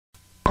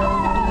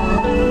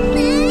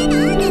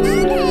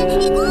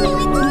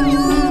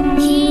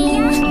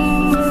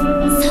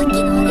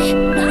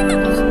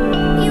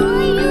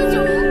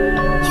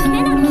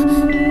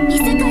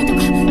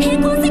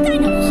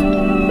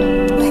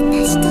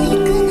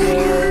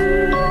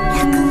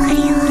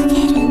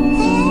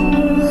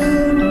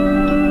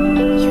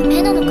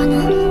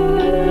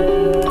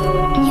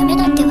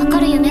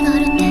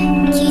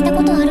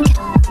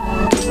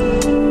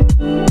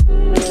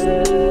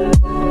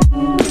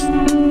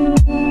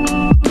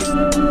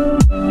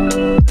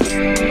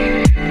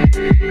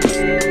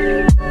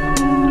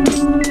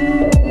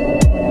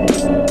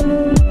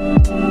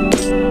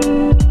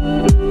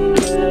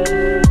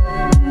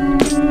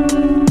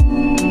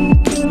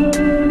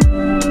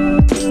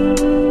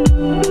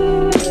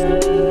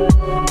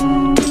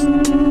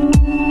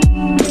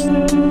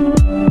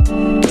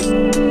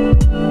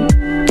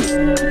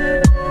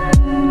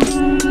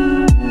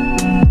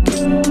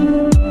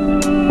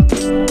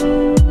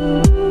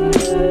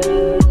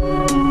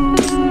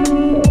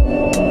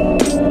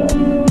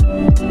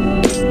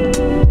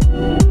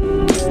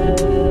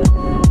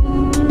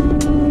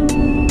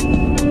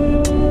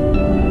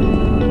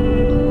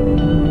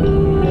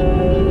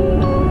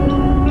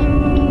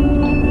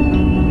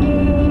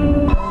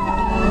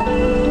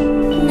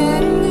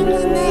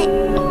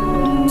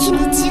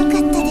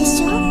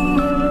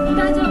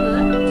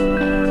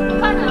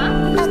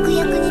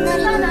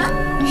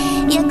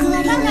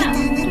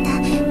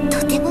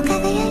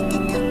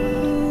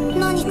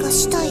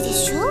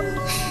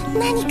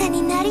何か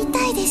になり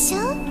たいでしょ。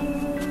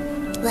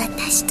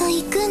私と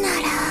行くな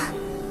ら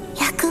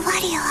役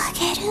割をあ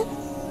げる。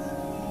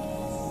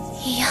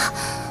いや、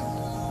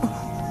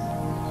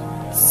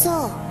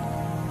そう、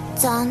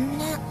残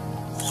念。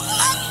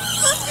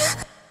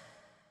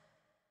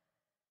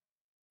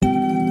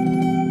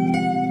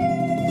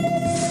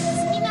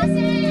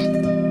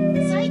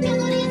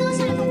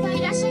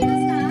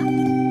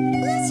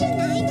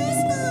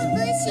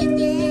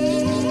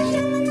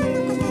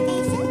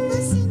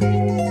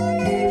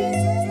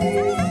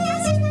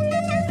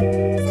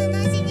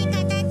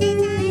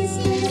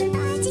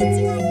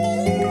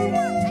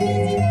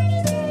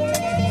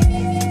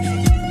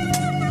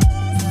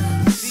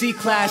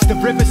Class, the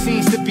river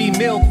seems to be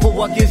milk, but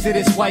what gives it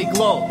its white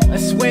glow? A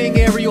swaying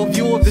aerial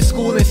view of the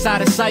school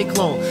inside a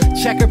cyclone.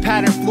 Checker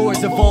pattern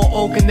floors of old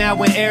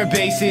Okinawa air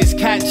bases.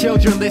 Cat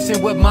children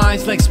listen with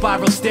minds like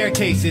spiral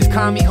staircases.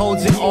 Kami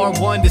holds an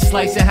R1 to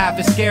slice in half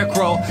a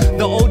scarecrow.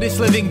 The oldest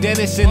living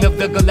denizen of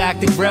the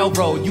galactic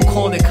railroad. You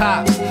call it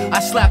cops.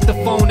 I slap the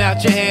phone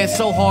out your hand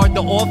so hard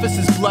the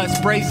officer's blood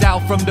sprays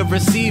out from the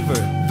receiver.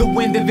 The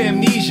wind of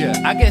amnesia.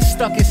 I get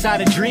stuck inside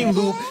a dream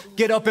loop.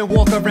 Get up and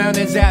walk around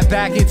and zap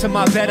back into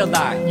my bed a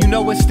lot. You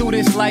know what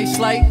students' life's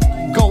like?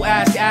 Go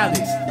ask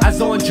Alice. I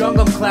saw in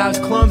jungle clouds,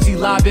 clumsy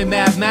lobbing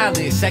mad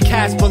malice at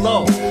cats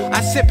below.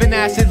 I sip an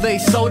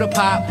acid-laced soda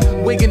pop,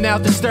 wigging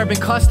out disturbing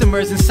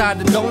customers inside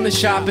the donut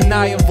shop, and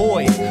I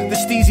avoid the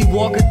steezy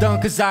Walker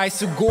Dunkers I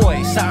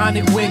Sugoi,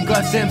 Psionic Wind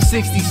Gus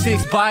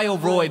M66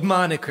 Bioroid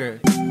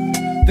moniker.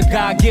 The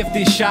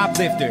God-gifted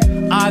shoplifter,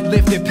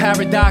 odd-lifted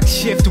paradox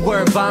shift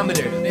word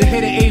vomiter. The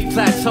hidden 8th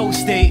plateau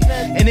state,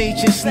 an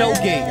ancient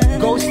snowgate.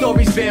 Ghost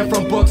stories banned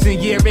from books in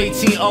year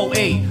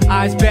 1808.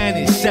 Eyes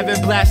banished,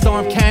 7 blast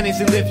arm cannons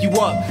and lift you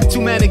up.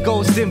 2-man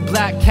ghosts in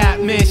black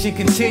cat mansion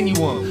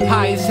continuum.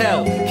 High as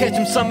hell, catch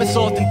them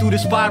somersaulting through the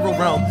spiral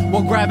realm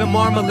while grabbing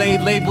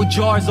marmalade labeled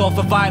jars off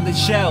of violet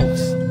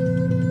shelves.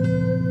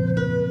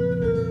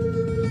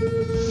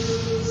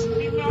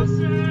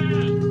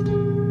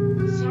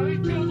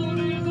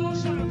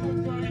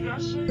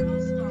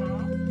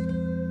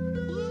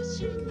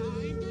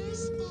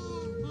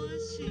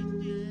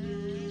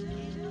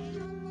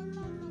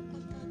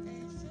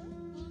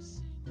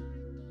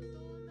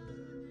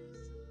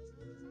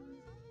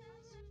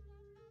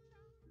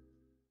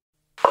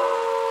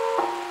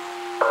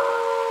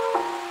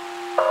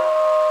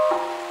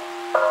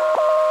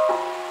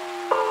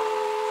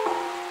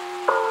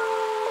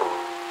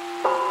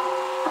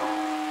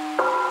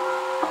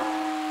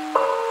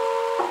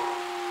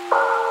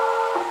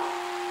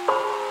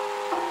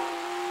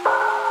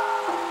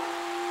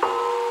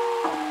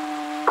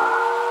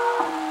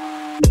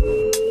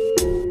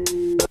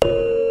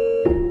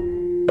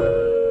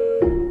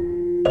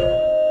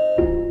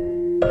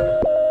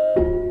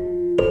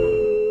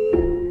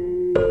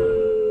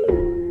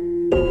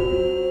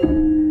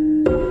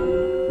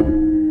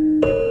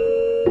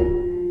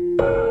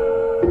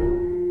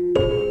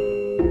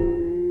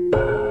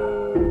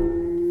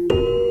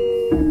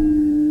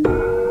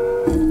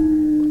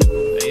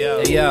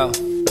 Yo.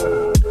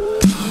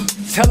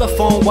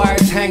 Telephone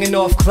wires hanging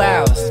off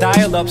clouds,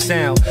 dial-up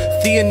sound,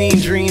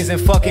 theanine dreams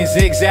and fucking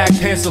zigzag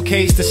pencil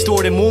case.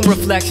 Distorted moon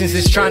reflections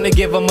is trying to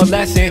give them a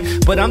lesson,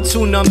 but I'm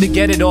too numb to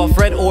get it off.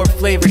 Red orb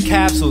flavored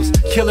capsules,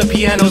 killer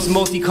pianos,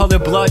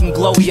 multicolored blood and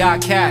glowy eye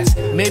cats.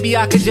 Maybe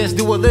I could just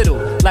do a little,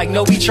 like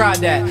no we tried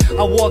that.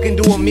 I walk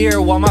into a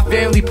mirror while my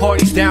family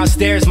parties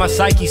downstairs. My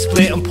psyche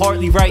split, I'm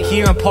partly right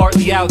here, I'm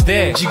partly out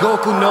there.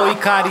 Jigoku no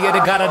Ikari de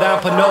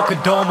Garadan Pano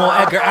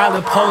KODOMO. Edgar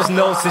Allan Poe's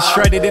notes is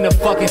shredded in a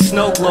fucking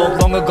snow globe.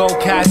 Long ago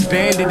cats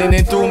banded and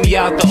then threw me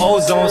out the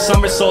ozone.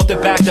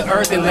 Somersaulted back to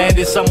earth and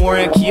landed somewhere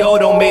in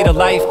Kyoto. Made a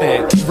life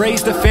there.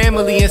 Raised a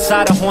family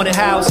inside a haunted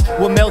house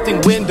with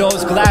melting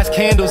windows, glass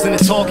candles and a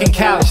talking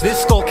couch.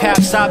 This skull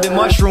cap sobbing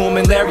mushroom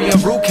and Larry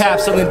and root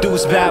capsule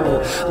induced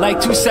babble.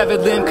 Like 2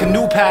 severed-limb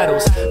canoe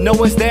paddles. No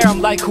one's there,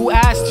 I'm like, who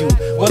asked you?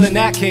 Well, in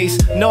that case,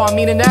 no, I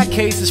mean in that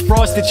case, it's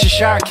frosted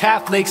Cheshire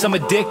cat flakes, I'm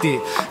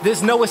addicted.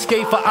 There's no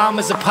escape for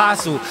Amma's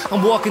apostle.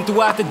 I'm walking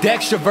throughout the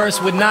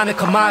Dextraverse with Nana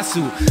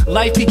Kamasu.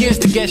 Life begins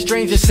to get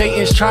stranger,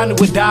 Satan's trying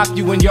to adopt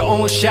you, and your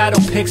own shadow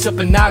picks up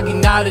a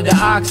naginata to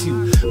ox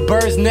you.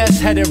 Bird's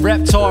nest headed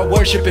reptar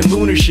worshipping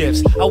lunar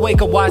shifts. I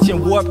wake up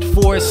watching warped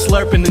forest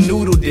slurping the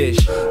noodle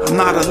dish. I'm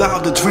not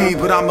allowed to dream,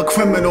 but I'm a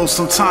criminal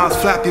sometimes.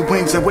 Flap your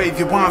wings and wave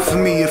your wand for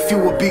me if you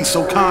would be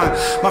so kind.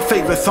 My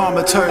favorite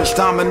thaumaturge,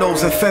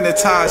 dominoes,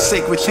 infinitize.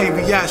 Sacred chain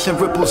reaction,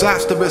 ripples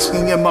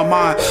asterisking in my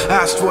mind.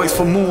 Asteroids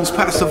for moons,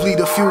 passively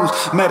diffused.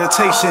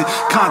 Meditation,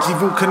 kanji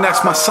root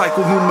connects my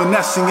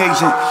psycholuminescing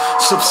agent.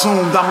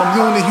 Subsumed, I'm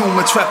immune to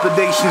human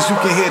trepidations. You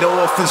can hear the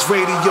orphans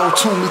radio,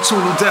 tune me to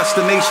new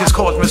destinations,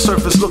 cauldron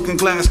surface looking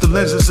glass. The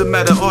lenses of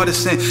meta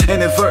artisan,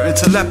 inadvertent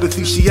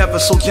telepathy. She ever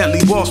so gently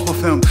walks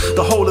with him.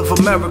 The whole of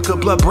America,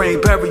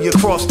 blood-brain barrier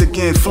crossed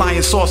again.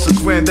 Flying saucer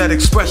grin, that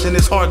expression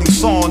is hardly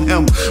saw on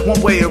him.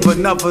 One way or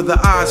another, the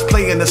eyes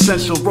play an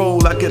essential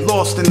role. I get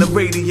lost in the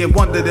radiant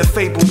wonder that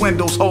fable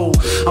windows hold.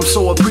 I'm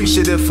so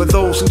appreciative for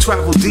those who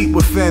travel deep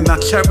within. I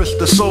cherish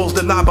the souls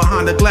that lie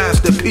behind the glass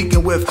they're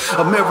peeking with.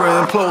 A mirror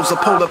implodes, a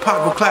polar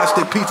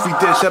pyroclastic petri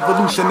dish.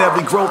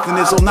 Evolutionary growth in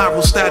his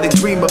onarostatic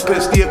dream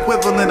abyss. The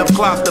equivalent of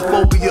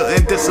claustrophobia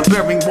and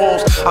disappearing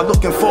walls. I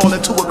look and fall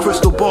into a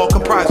crystal ball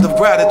comprised of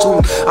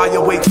gratitude. I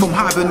awake from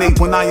hibernate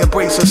when I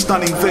embrace a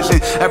stunning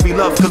vision. Every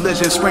love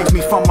collision springs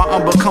me from my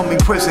unbecoming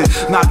prison.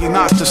 Knocking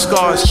knots to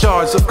scars,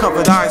 shards of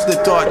covered eyes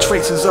that dart.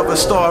 Traces of a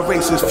star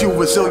races, few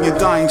resilient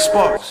dying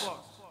sparks.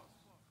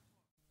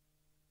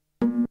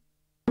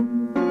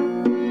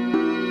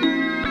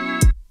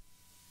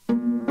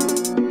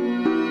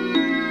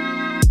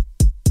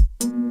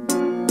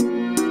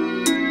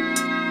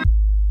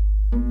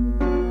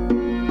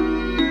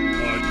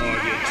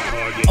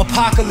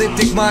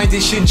 Apocalyptic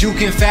minded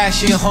Shinjukan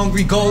fashion,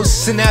 hungry ghosts,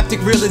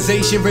 synaptic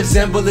realization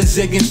resemble a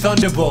zig and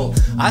thunderbolt.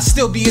 I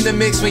still be in the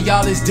mix when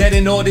y'all is dead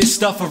and all this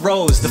stuff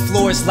arose. The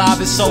floor is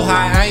lava so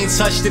high I ain't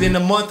touched it in a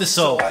month or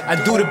so.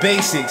 I do the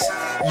basics.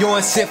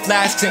 Yawn, sip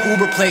flasks and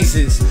Uber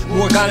places.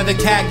 Morgana the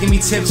cat give me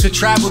tips for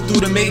travel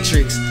through the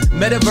matrix.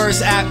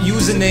 Metaverse app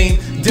username,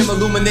 dim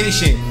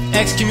illumination.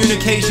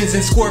 Excommunications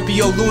and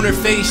Scorpio lunar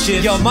phase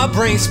shift. Yo, my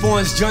brain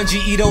spawns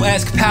Junji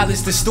Ito-esque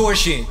palace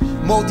distortion.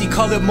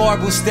 Multicolored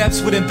marble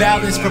steps with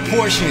imbalanced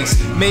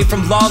proportions. Made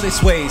from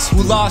lawless ways,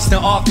 who lost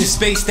and often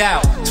spaced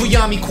out.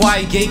 Toyami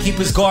quiet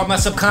gatekeepers guard my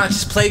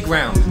subconscious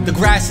playground. The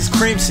grass is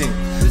crimson.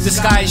 The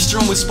sky is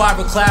strewn with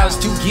spiral clouds.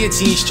 Two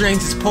guillotine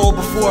strings is pulled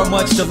before a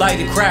much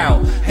delighted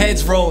crowd.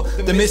 Heads roll,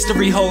 the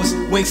mystery host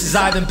winks his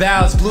eye then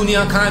bows. Blue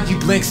neon kanji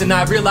blinks and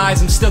I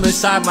realize I'm still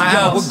inside my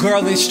house. Yo, a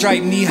girl in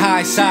striped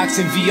knee-high socks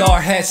and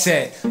VR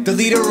headset. The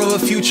leader of a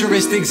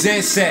futuristic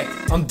Zen sect.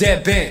 I'm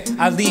dead bent.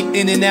 I leap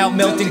in and out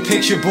melting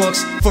picture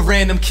books for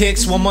random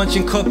kicks while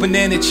munching cooked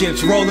banana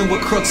chips. Rolling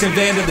with crooks and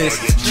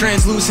vandalists.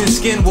 Translucent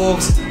skin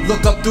wolves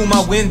look up through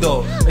my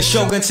window. A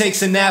shogun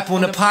takes a nap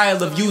on a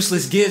pile of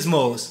useless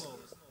gizmos.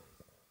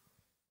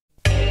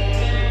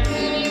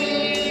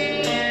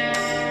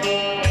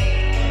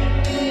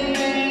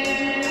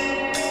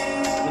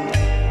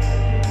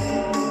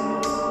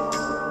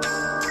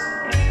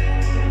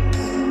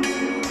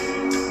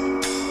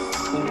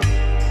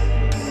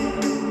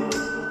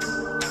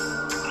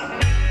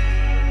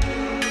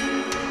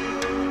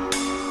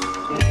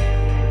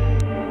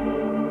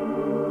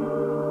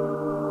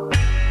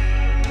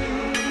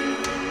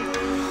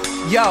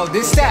 Yo,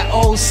 this that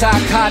old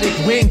psychotic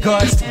wind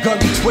gust,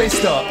 gully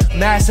twister.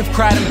 Massive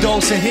kratom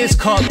dose in his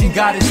cup, he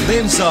got his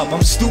limbs up.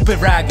 I'm stupid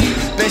ragged.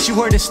 Bet you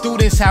heard the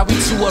students how we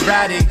too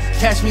erratic.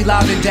 Catch me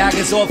lobbing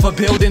daggers off a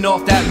building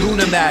off that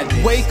lunar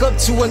madness. Wake up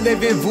to a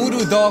living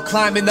voodoo doll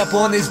climbing up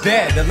on his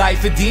bed. The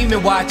life of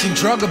demon watching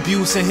drug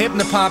abuse and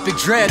hypnopompic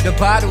dread. The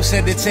bottle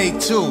said to take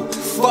 2.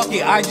 Fuck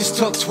it, I just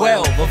took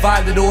 12. A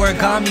violet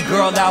origami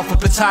girl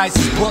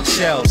alphabetizes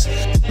bookshelves.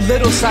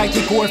 Little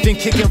psychic orphan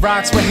kicking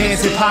rocks with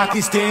hands in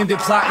pockets, damned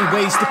and plotting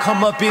ways to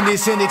come up in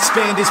this and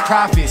expand his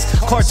profits.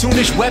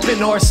 Cartoonish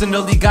weapon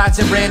arsenal he got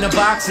in random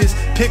boxes.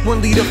 Pick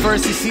one leader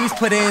first he sees,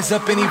 put hands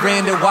up any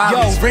random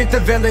wallets. Yo, rent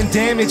the villain,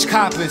 damage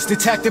coppers,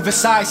 detective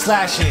aside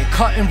slashing,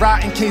 cutting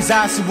rotten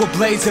Keizasu with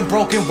blades and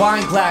broken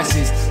wine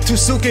glasses.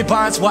 Tusuke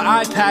bonds with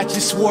eye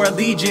patches swore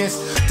allegiance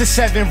to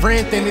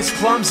 7RINTH and his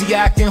clumsy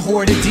acting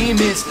horde of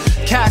demons.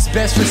 Cast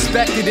best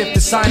respected if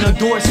the sign on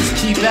doors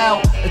is keep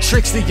out. A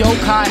trickster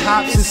yokai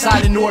hops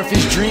inside an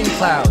orphan's dream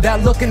cloud.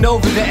 That looking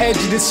over the edge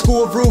of the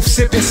school roof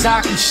sipping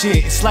sake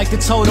shit. It's like the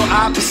total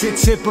opposite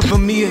tip of a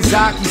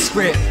Miyazaki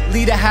script.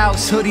 Lead a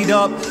house hoodied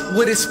up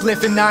with a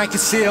spliff and 9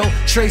 conceal.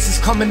 Traces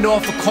coming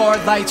off of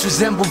card lights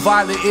resemble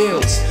violent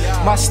ills.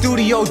 My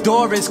studio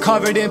door is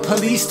covered in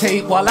police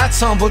tape while I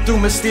tumble through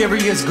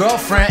mysterious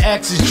girlfriend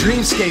ex's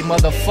dreamscape,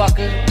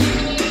 motherfucker.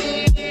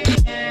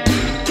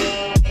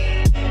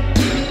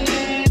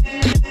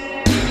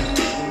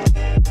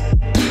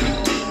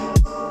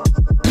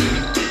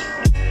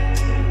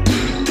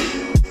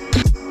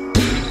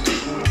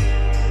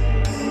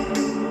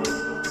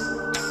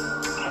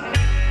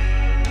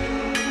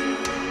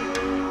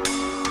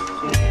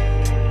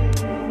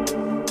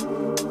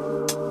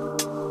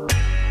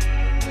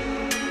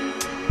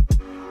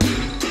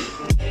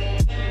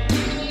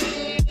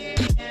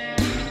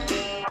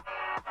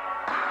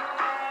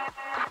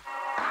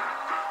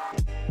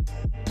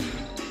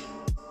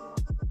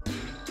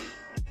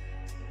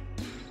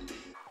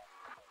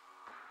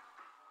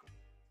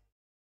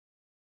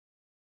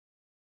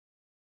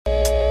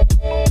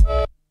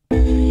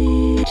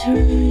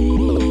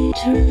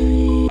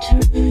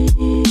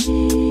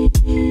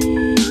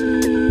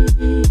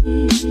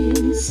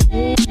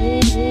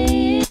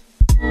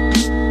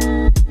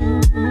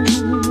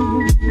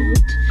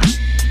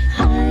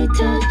 I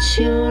touch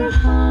your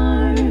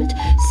heart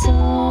so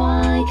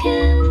I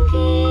can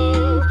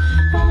give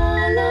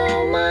all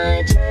of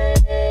my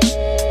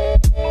dreams.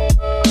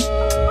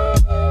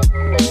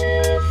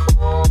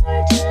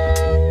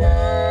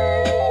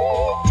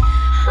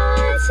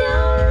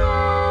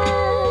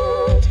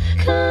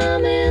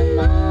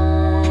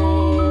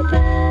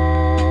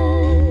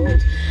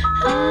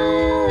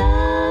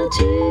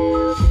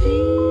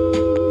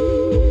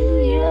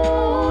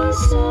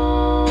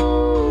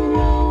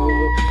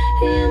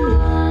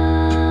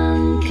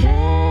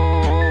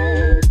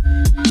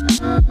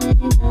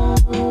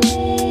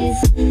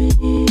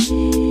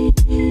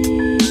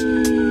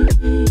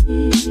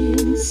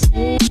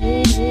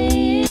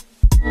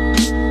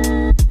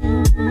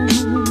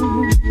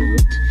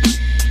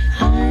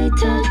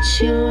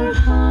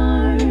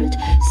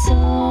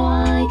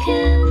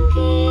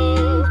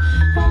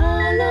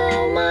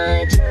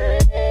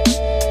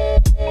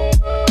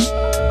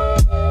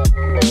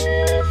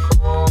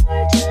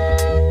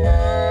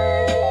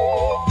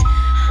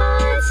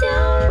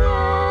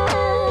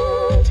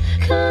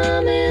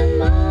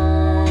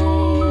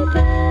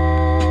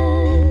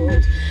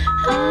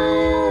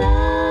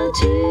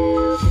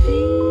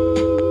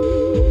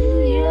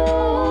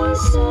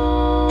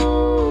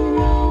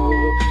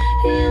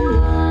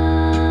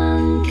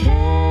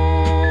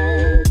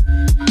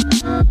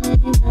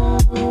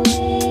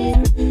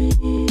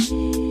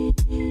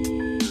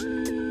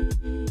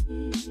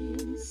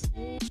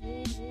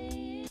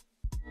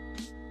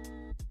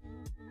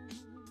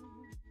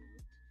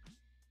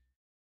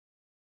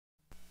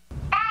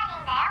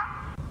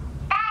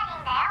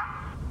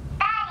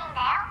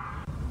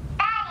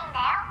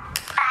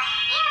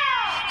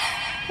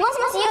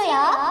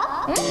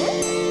 カ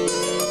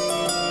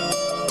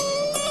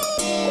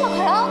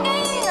ラオケいい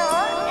の？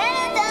エ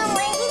レちゃんも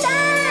行きた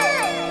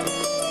い。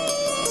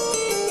ど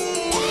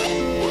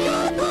こ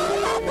の店？渋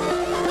谷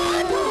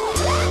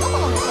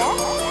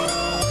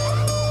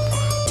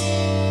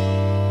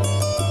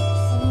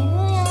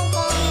か。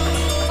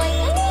行かない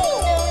ん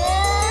だよね。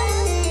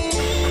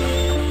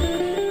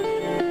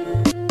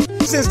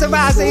 Since the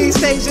rise of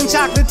East Asian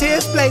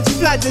chocolatiers, blades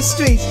flood the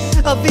streets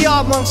of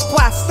VR monks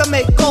twice to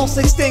make ghosts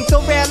extinct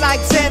or rare like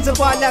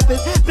Zanzibar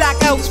leopards. Black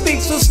elk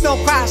speaks with snow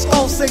crash,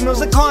 gold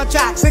signals and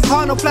contracts and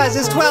carnal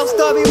pleasures.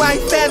 12-story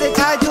white feathered,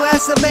 hide you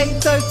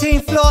estimate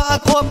 13th floor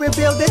of corporate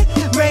building.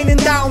 Raining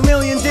down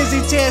million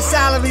dizzy chair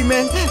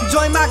salarymen.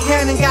 Join my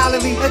cannon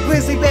gallery, a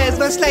grizzly bear's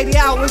best lady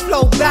out with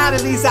flow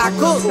batteries. I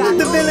cook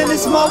the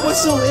villainous mobile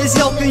suit is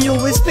yoking you.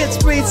 It spits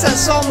breeds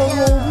at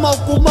Somaru,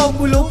 Moku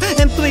Mokulu,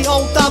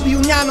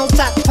 M3OW, Nano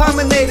Tech,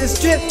 Terminators,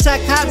 Drip Tech,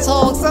 hats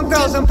hogs, some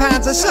girls in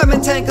pants, a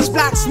Sherman tankers,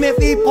 blacksmith,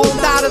 he pulled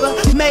out of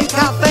the make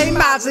cafe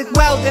magic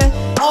welding.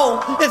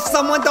 Oh, if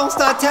someone don't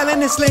start telling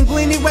this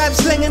linguini web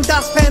slinging,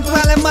 dustpan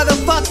dwelling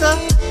motherfucker.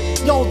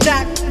 Yo,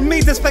 Jack,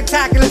 meet the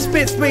spectacular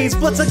spit breeze.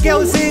 Puts a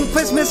guillotine,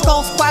 Christmas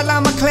ghost, white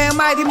llama clan,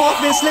 mighty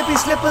morphin, slippy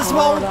slippers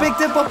roll, big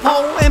dipper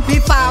pole,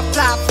 MP5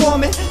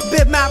 platforming,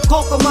 bitmap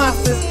coca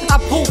monsters. I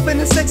poof in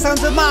the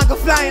 600 manga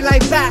flying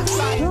like bats.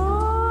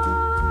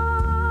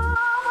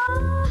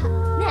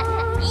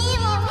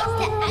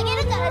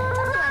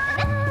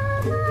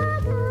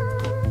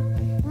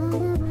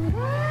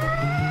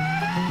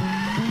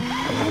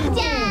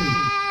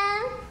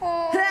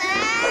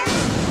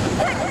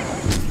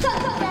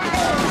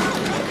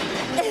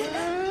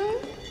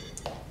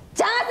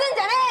 邪魔すん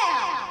じゃねえ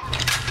よ。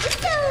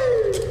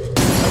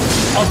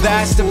 A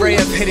vast array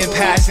of hidden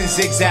paths and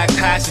zigzag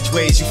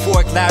passageways.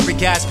 Euphoric labyrinth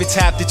gas been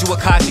tapped into a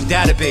cosmic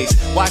database.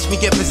 Watch me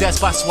get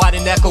possessed by SWAT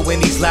and echo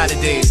in these latter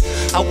days.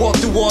 I walk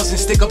through walls and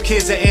stick up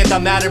kids at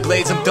antimatter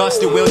blades. I'm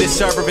dusted, wielded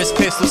Cerberus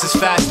pistols is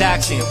fast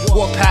action.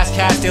 Walk past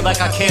casting like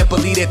I can't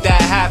believe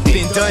that happened.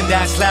 Been done,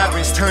 that's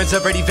labyrinth. Turns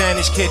already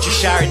vanished, catch a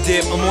shower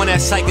dip. I'm on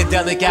that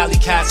psychedelic alley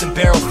cats and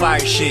barrel fire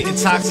shit.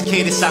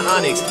 Intoxicated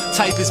psionics,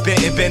 type is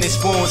bent and bent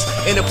spoons.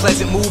 In a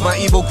pleasant mood, my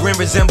evil grin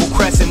resemble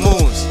crescent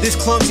moons. This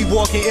clumsy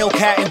walking ill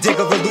cat and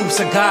digger reloops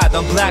a god.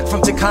 I'm black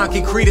from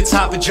Takonkin Crete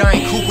atop a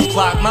giant cuckoo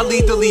clock. My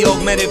lethally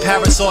augmented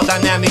parasol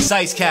dynamics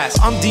ice cast.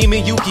 I'm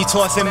Demon Yuki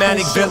tossing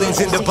manic villains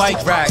into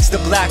bike racks. The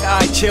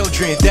black-eyed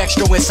children,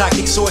 dextro and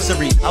psychic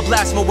sorcery. I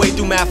blast my way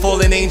through mad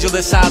fallen angel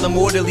asylum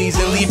orderlies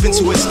and leap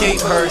into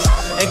escape hearse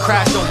and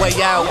crash on way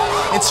out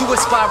into a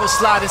spiral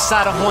slide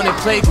inside a haunted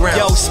playground.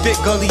 Yo, spit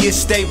gully is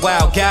stay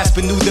wild, gasp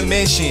a new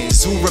dimension.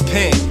 Zoo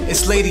repent,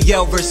 it's Lady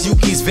Yell vs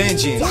Yuki's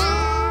vengeance.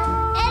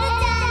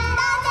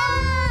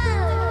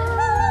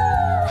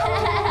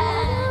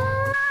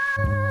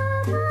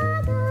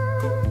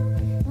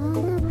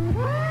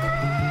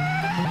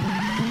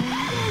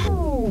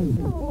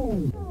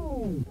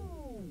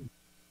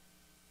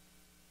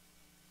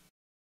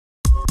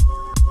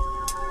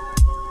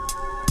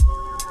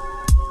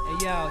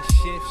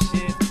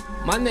 Shift.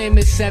 My name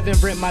is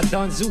 7RINTH, my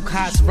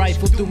Dunzukas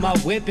rifle through my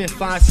whip and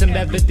find some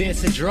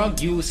evidence of drug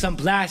use. I'm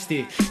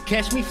blasted.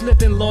 Catch me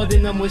flipping,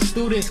 loading them with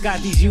students.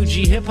 Got these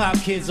UG hip-hop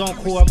kids on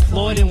core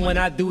applauding when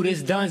I do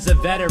this. Dun's a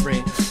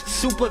veteran.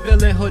 Super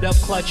villain, hood up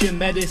clutching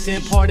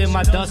medicine. Pardon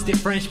my dusted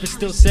French, but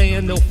still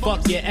saying no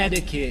fuck your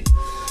etiquette.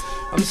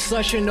 I'm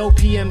such an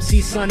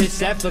OPMC son,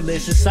 it's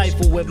effortless.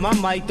 Insightful with my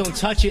mic, don't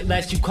touch it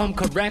lest you come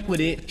correct with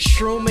it.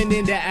 Shrooming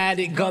in the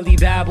attic, gully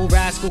babble,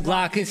 rascal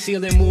Glock,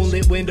 concealing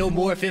moonlit window,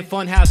 morphin'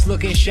 funhouse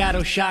looking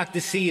shadow shocked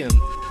to see him.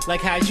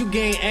 Like how'd you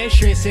gain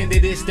entrance into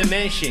this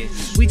dimension?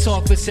 We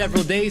talked for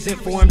several days and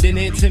formed an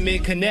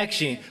intimate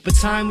connection. But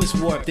time was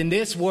warped, in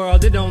this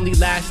world it only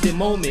lasted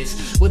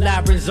moments. With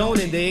labyrinth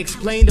zoning, they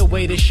explained the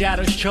way the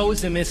shadows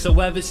chose him. And so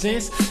ever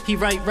since, he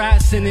write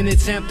raps in an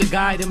attempt to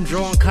guide him,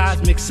 drawing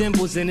cosmic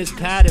symbols in his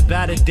pad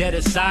about a dead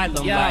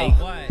asylum. Like,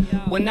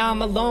 when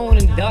I'm alone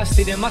and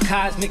dusted and my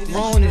cosmic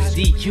throne is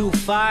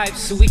DQ5,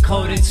 so we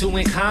coded to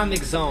in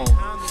comic zone.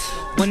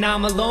 When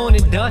I'm alone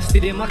and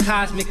dusted and my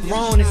cosmic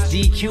throne is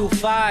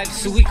DQ5,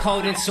 so we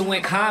coding to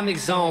in comic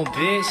zone,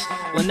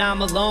 bitch. When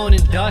I'm alone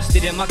and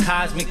dusted and my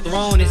cosmic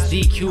throne is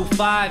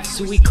DQ5,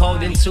 so we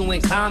coding to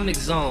in comic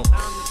zone.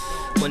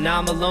 When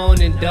I'm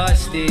alone and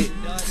dusted,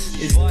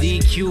 it's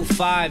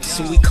DQ5,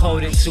 so we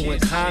coding to in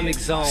comic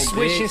zone, bitch.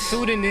 Switching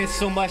pseudonyms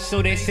so much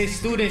so they say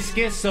student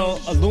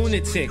schizo, a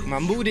lunatic. My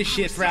mood is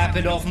shit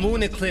rapid off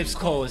moon eclipse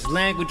codes,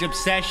 language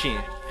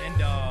obsession.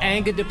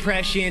 Anger,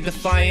 depression,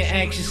 defiant,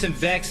 anxious, and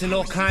vexed, and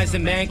all kinds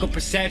of mangled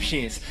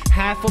perceptions.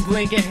 Half a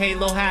blinking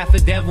halo, half a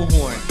devil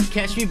horn.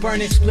 Catch me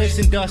burning spliffs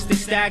and dusted,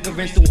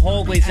 staggering through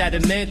hallways at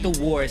a mental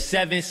war.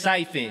 7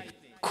 siphon.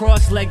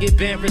 Cross-legged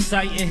bent,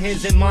 reciting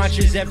hymns and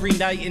mantras every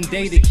night and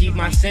day to keep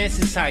my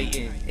senses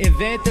heightened.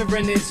 Inventor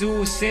in the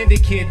zoo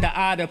syndicate, the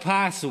odd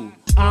apostle.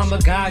 I'ma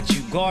got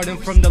you, guard him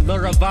from the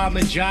lure of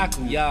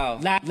Amajaku, y'all.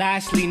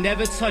 Lastly,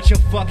 never touch a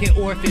fucking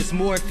orphan's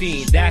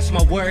morphine. That's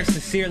my word,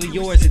 sincerely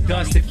yours, and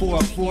dusted for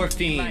a 4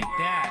 fiend.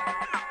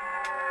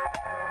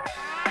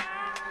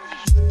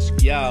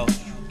 Yo,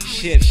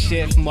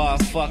 Shift,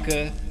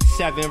 motherfucker.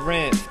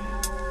 7RINTH.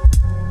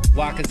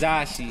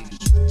 Wakazashi.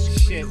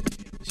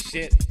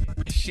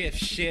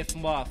 Shift,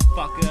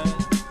 motherfucker.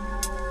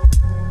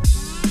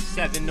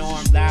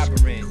 7-arm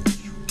labyrinth.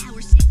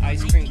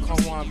 Ice cream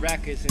cone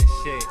records and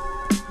shit.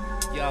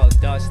 Yo,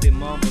 Dustin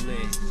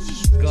mumbling.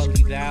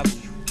 Gully babble.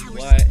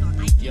 What?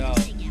 Yo,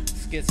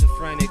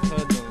 schizophrenic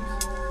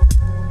hoodlums.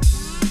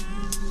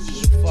 Who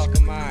the fuck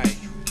am I?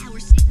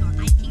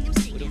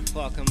 Who the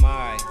fuck am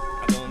I?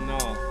 I don't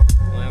know.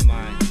 Who am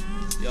I?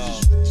 Yo,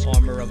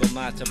 armor of a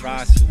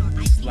Matarasu.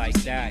 It's like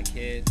that,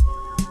 kid.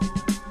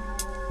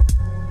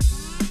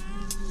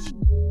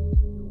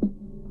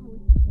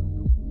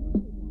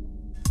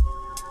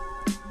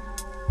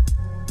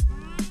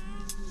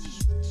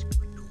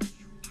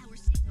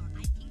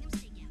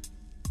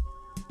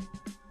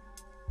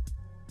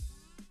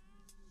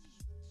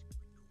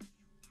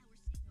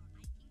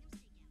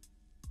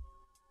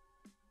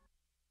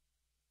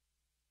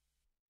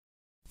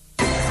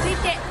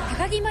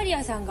高木マリ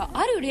アさんが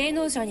ある霊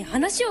能者に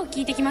話を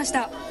聞いてきまし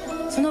た。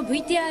その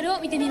VTR を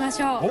見てみま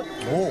しょう。は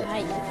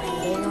い、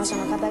霊能者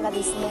の方が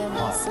ですね、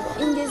もうす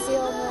ごいんです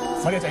よ。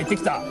マリアちゃん行って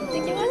きた。行っ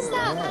てきました。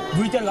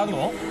 VTR があるの？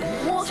も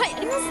うはい、あ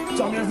ります。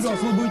じゃあ皆さん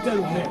その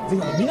VTR をね、ぜ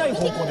ひ見ない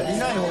方向で。見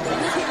ないの？こ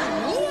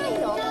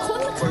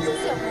んな感じで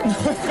すよ。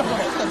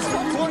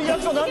そのリア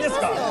クション何です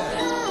か？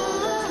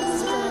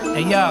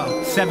 Hey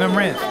yo,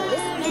 7RINTH.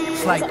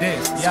 It's like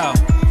this, yo.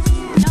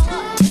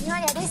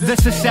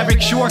 This is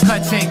Eric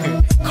Shortcut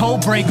Taker,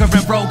 Code Breaker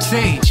and Rogue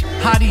Sage.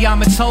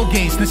 Hariyama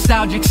Toge's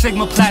nostalgic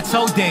Sigma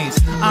Plateau days.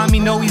 Ami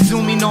no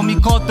Izumi no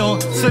Mikoto,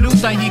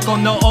 Saruta Hiko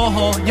no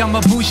Oho,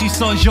 Yamabushi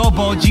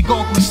Sojobo,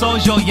 Jigoku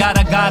Sojo,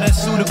 Yadagata,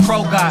 Suda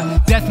Crow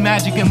God, Death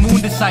Magic and Moon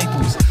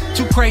Disciples.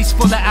 2 crates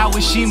full of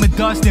Awashima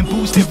dust and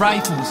boosted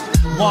rifles.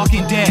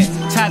 Walking Dead,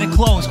 tattered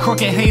clothes,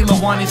 crooked halo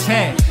on his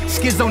head.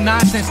 Schizo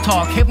nonsense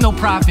talk, hypno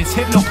prophets,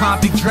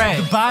 hypnopompic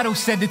dread. The bottle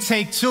said to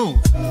take 2.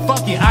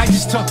 Fuck it, I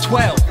just took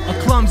 12. A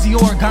clumsy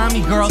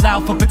origami girl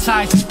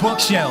alphabetizes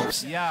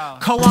bookshelves.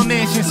 Koa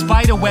mansion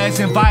spider webs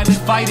and violet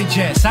fighter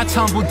jets. I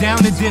tumble down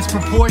a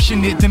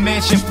disproportionate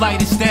dimension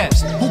flight of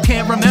steps. Who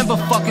can't remember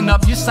fucking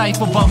up your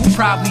cipher, but who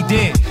probably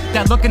did?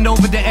 That looking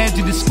over the edge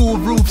of the school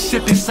roof,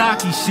 sipping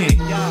sake shit.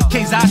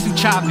 Keizatsu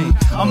chopping,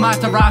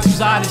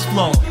 Amaterasu's oddest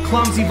flow.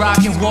 Clumsy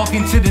rockin',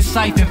 walking to the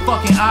siphon,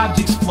 fucking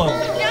objects flow.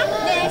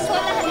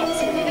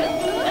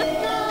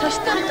 年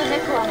取ると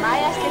猫は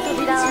前足で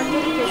扉を開け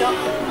るけど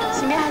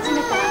閉め始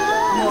めたら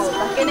もう化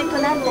け猫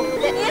なんだって。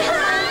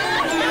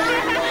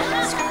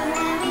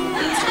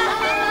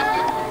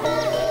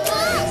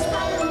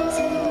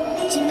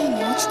地面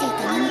に落ちていた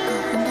何かを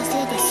踏んだ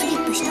せいでスリ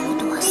ップしたこ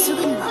とはす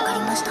ぐに分かり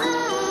ました。い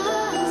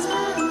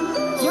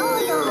や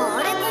いや、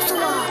あれこそ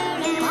は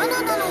バ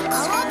ナナの皮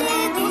で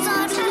ござ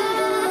る。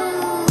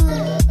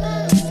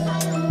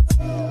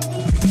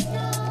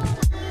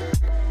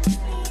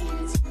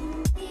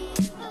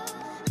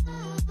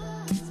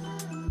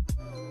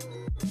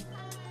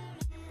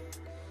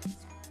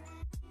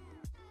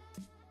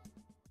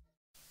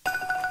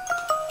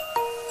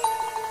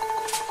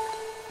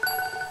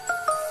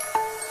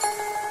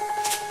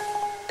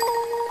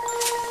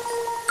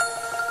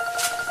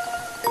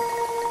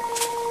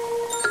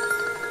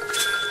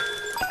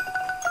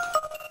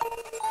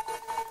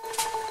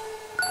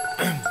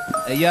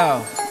Hey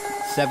yo,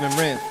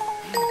 7RINTH.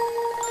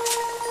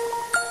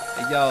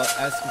 Hey yo,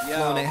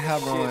 Escaflowne and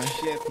Heron.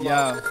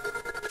 Yo.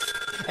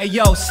 Hey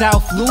yo,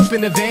 South Loop in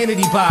the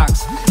vanity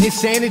box.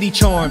 Insanity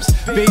charms.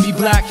 Baby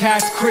black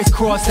hats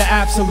crisscross the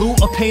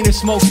absolute. A painter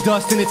smokes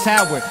dust in the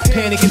tower.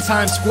 Panic in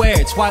Times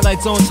Square.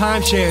 Twilight Zone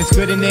timeshares.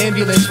 Good in the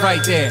ambulance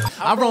right there.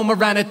 I roam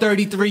around a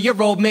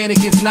 33-year-old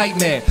mannequin's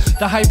nightmare.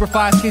 The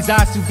hyperfized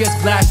Kizatsu gets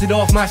blasted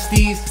off my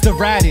steeds. The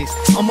raddest.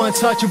 I'm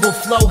untouchable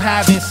flow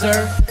having,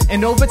 sir.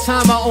 And over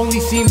time I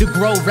only seem to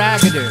grow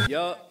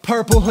raggeder.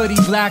 Purple hoodie,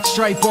 black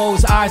striped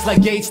bows, eyes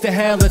like gates to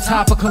hell.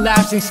 Atop a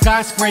collapsing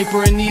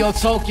skyscraper in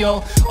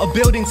Neo-Tokyo. A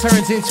building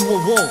turns into a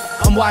wolf.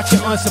 I'm watching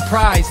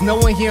unsurprised. No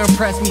one here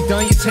impressed me.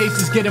 Done, your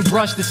taste is getting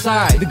brushed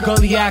aside. The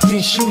gully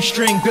acting,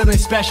 shoestring, building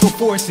special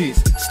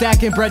forces.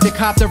 Stacking bread to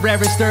cop the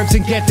rarest herbs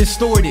and get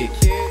distorted.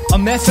 A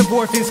mess of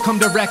orphans come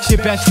direct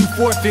shit, best you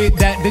forfeit.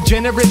 That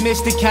degenerate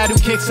mystic cat who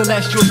kicks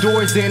celestial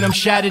doors in. I'm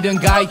shattered and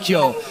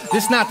Gaikyo.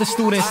 This not the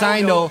students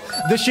I know.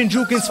 The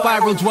Shinjukan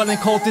spiral dwelling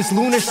cultist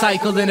lunar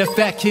cycle in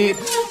effect, kid.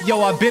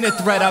 Yo, I've been a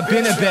threat, I've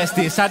been a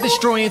bestest. I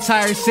destroy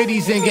entire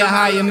cities and get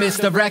high and miss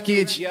the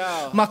wreckage.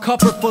 My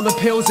cup are full of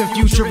pills and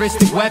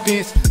futuristic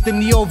weapons. The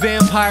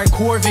neo-vampire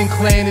Corvin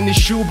clan in the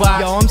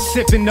shoebox. Yo, I'm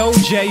sipping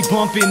OJ,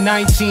 bumping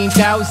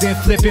 19,000.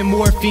 Flipping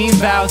morphine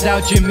vows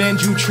out your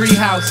Menju tree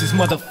houses,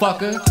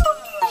 motherfucker.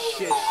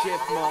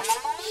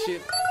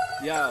 Shit,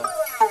 yo,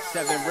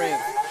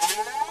 7RINTH.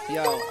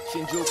 Yo,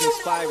 Shinjukan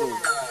spiral.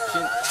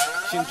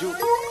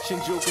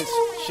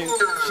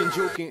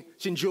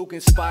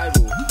 Shinjukan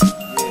spiral.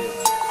 Yeah.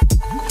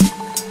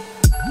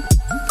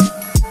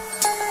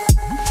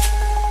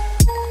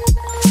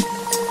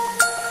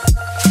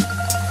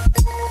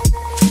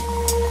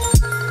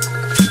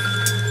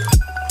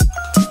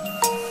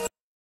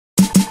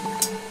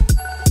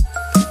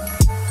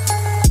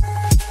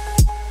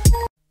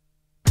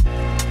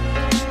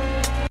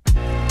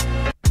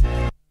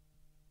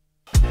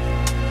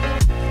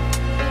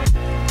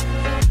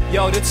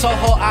 Yo, the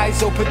Toho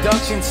ISO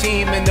production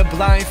team and the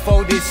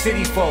blindfolded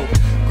city folk.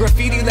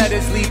 Graffiti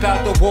letters leap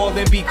out the wall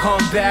and become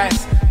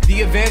bats.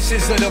 The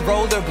adventures of the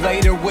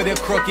rollerblader with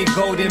a crooked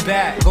golden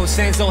bat.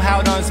 Gosenzo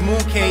Howdon's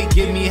mooncake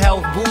give me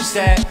health boost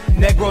at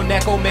Negro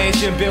Neko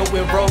mansion built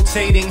with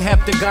rotating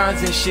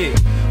heptagons and shit.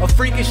 A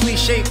freakishly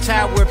shaped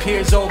tower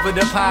appears over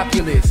the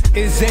populace.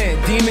 Is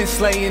Zen, demon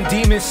slaying,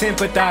 demon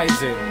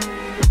sympathizer.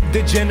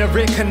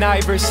 Degenerate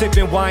conniver,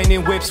 sipping wine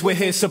and whips with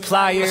his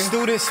supplier.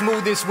 Student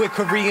smoothest with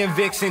Korean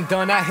vixen,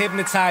 done I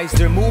hypnotized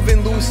her.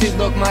 Moving lucid,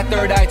 look my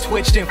third eye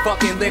twitched and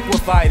fucking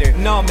liquefied her.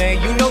 No man,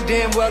 you know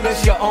damn well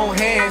it's your own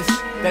hands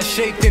that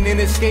shaped an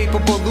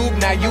inescapable loop.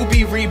 Now you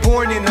be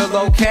reborn in a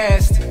low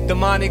caste.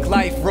 Demonic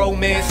life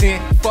romancing,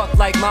 fuck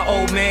like my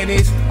old man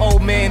is.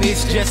 Old man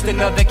is just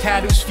another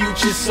cat whose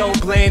future's so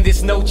bland,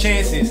 it's no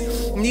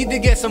chances. Need to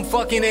get some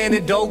fucking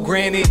antidote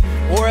granted,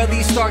 or at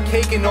least start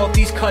caking off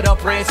these cut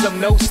up ransom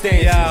note stands.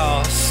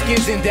 Yo,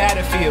 skids and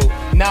data field,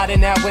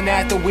 nodding out when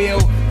at the wheel.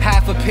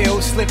 Half a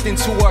pill slipped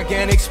into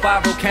organic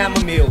spiral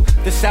chamomile.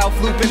 The south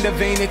loop in the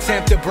vein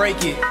attempt to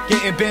break it.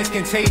 Getting bends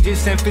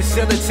contagious and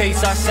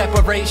facilitates our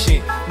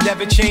separation.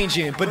 Never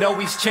changing, but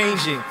always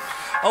changing.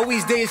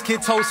 Always days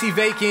Kitosi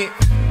vacant.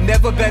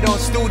 Never bet on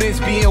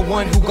students being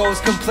one who goes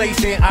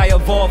complacent. I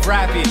evolve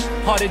rapid,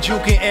 harder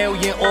juking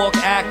alien orc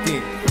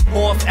acting.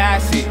 Off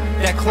acid,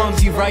 that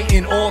clumsy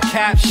writing all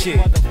cap shit.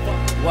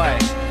 What?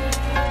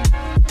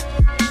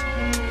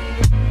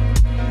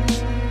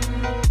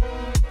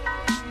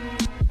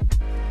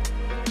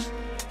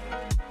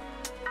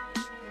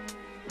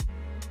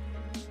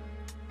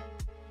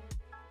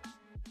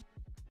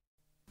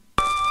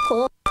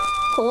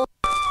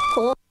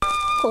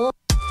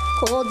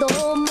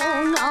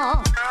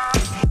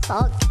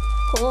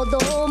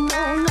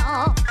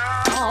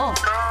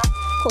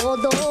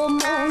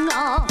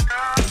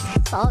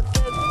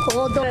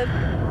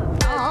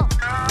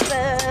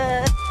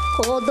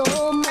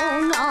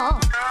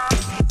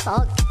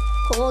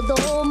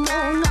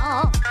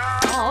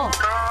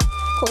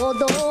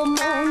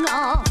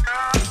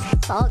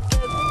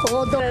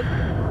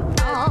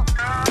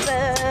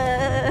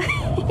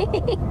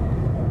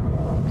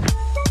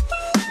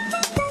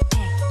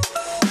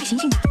快醒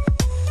醒吧，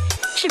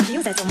是不是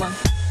又在做梦？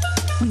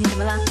梦见什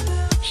么了？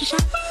是山？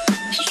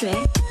是水？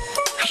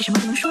还是什么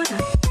不能说的？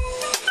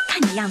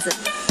看你的样子，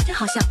真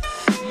好笑。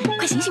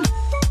快醒醒吧！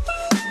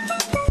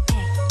哎，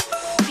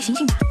快醒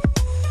醒吧，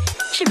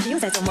是不是又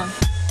在做梦？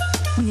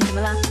梦见什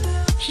么了？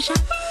是山？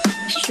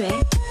是水？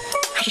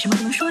还是什么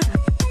不能说的？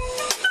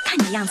看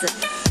你的样子，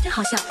真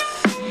好笑。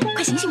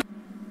快醒醒吧！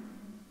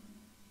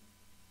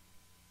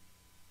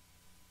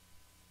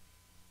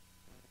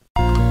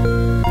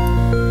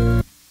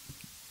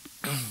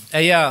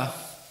 Hey yo,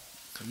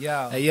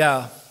 hey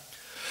yo.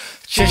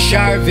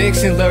 Cheshire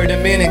Vixen lured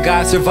him in and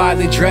got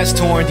servilely dress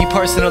torn.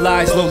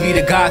 Depersonalized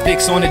Lolita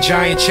Gothics on a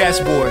giant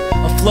chessboard.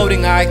 A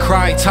floating eye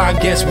crying, time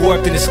gets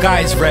warped and the sky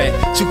is red.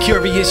 Too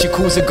curious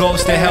Yakuza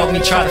ghosts to help me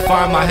try to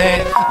find my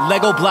head.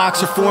 Lego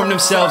blocks reform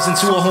themselves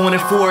into a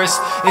haunted forest.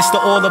 It's the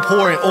all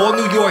abhorrent. All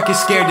New York is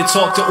scared to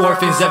talk to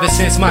orphans ever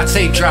since my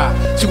tape drop.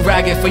 Too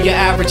ragged for your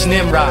average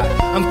Nimrod.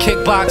 I'm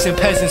kickboxing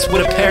peasants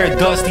with a pair of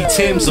dusty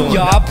Timbs on.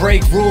 Yo, I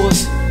break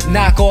rules.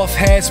 Knock off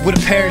heads with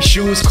a pair of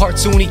shoes.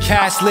 Cartoony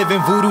cats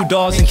living voodoo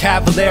dolls and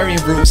Cavalarian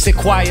rules. Sit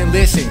quiet and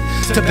listen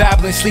to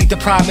babbling sleep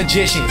deprived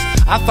magicians.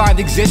 I find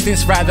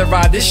existence rather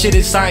odd. This shit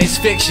is science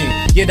fiction,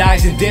 yet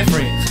eyes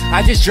indifferent.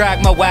 I just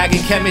drag my wagon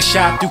chemist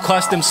shop through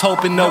customs,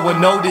 hoping no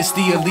one noticed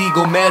the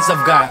illegal meds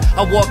I've got.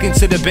 I walk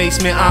into the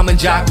basement, I'm in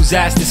Jaku's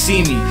asked to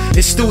see me.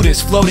 It's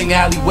students floating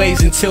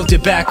alleyways and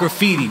tilted back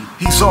graffiti.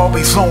 He's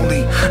always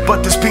lonely,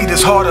 but this beat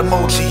is hard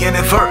emoji.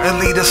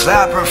 Inadvertently, this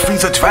labyrinth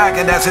frees a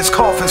dragon as his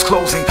coffin's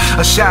closing.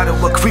 A shadow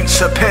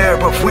accretes a pair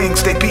of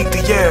wings, they beat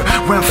the air.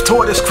 Rimph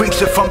tore this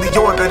creature from the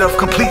orbit of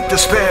complete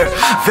despair.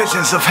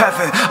 Visions of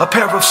heaven, a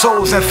pair of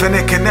souls,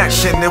 infinite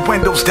connection. The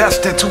windows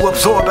destined to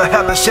absorb a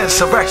hellish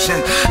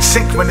insurrection.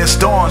 Synchronous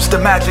dawns, the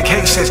magic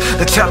hastens.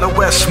 The cello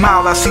west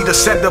smile I see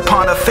descend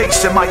upon her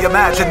face in my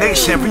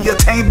imagination.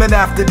 Reattainment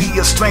after the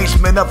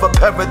estrangement of a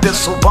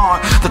paradisal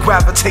bond. The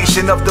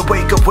gravitation of the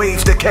wake of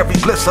waves that carry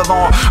bliss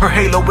along. Her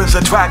halo is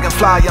a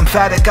dragonfly,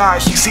 emphatic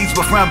eyes she sees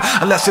with rem.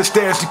 Unless it's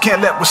theirs, you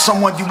can't let with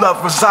someone you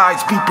love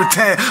resides. Be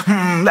pretend,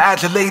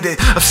 adulated,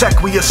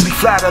 obsequiously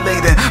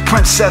flatulating.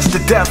 Princess to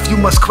death, you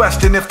must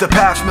question if the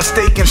past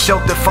mistaken.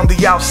 Sheltered from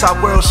the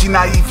outside world, she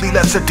naively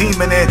lets a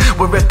demon in,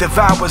 where it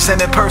devours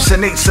and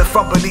impersonates her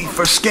from beneath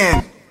her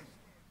skin.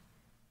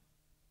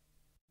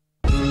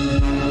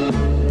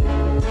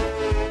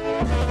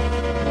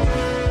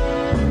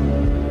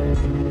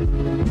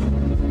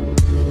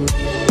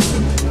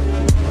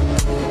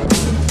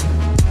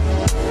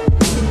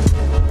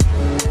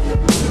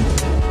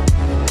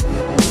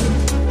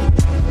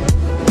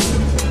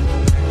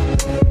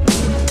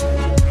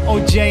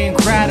 OJ and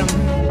Kratom.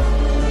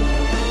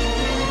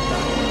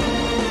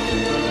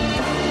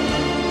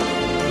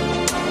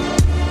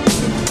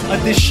 A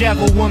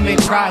disheveled woman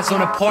cries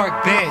on a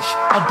park bench.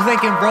 A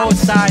blinking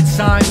roadside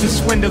signs, the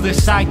swindler's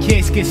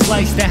sidekicks get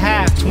sliced in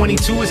half.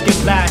 22s get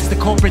blasted,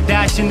 the culprit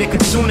dashing the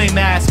kitsune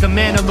mask. A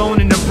man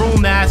alone in the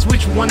room asks,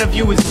 which one of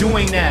you is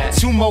doing that?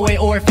 Two moe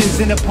orphans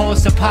in a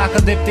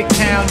post-apocalyptic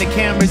town. The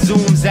camera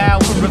zooms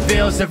out and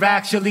reveals they're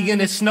actually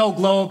in a snow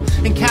globe,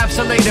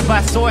 encapsulated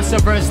by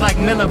sorcerers like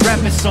Miller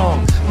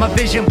Repasong. My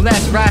vision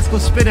blessed, rascal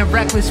spitting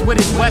reckless with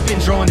his weapon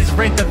drawn. His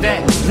rent the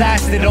vet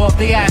blasted off.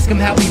 They ask him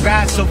how he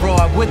raps so raw.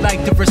 I would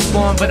like to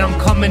respond, but I'm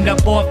coming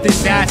up off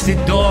this acid,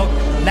 dog.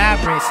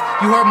 Labyrinth,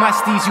 you heard my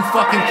steez, you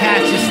fucking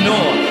catch a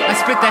snore. I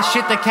spit that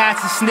shit that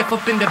cats and sniff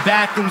up in the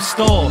bathroom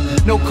stall.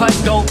 No cut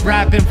dope,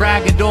 rapping,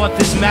 ragged off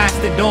this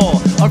master door.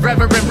 A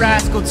reverend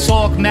rascal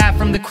talk, mad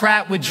from the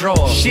crap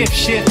withdrawal. Shift,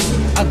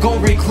 I go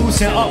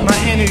recluse and up my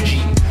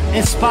energy.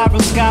 And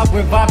spiral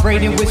skyward,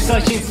 vibrating with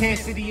such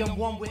intensity, I'm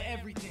one with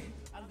everything.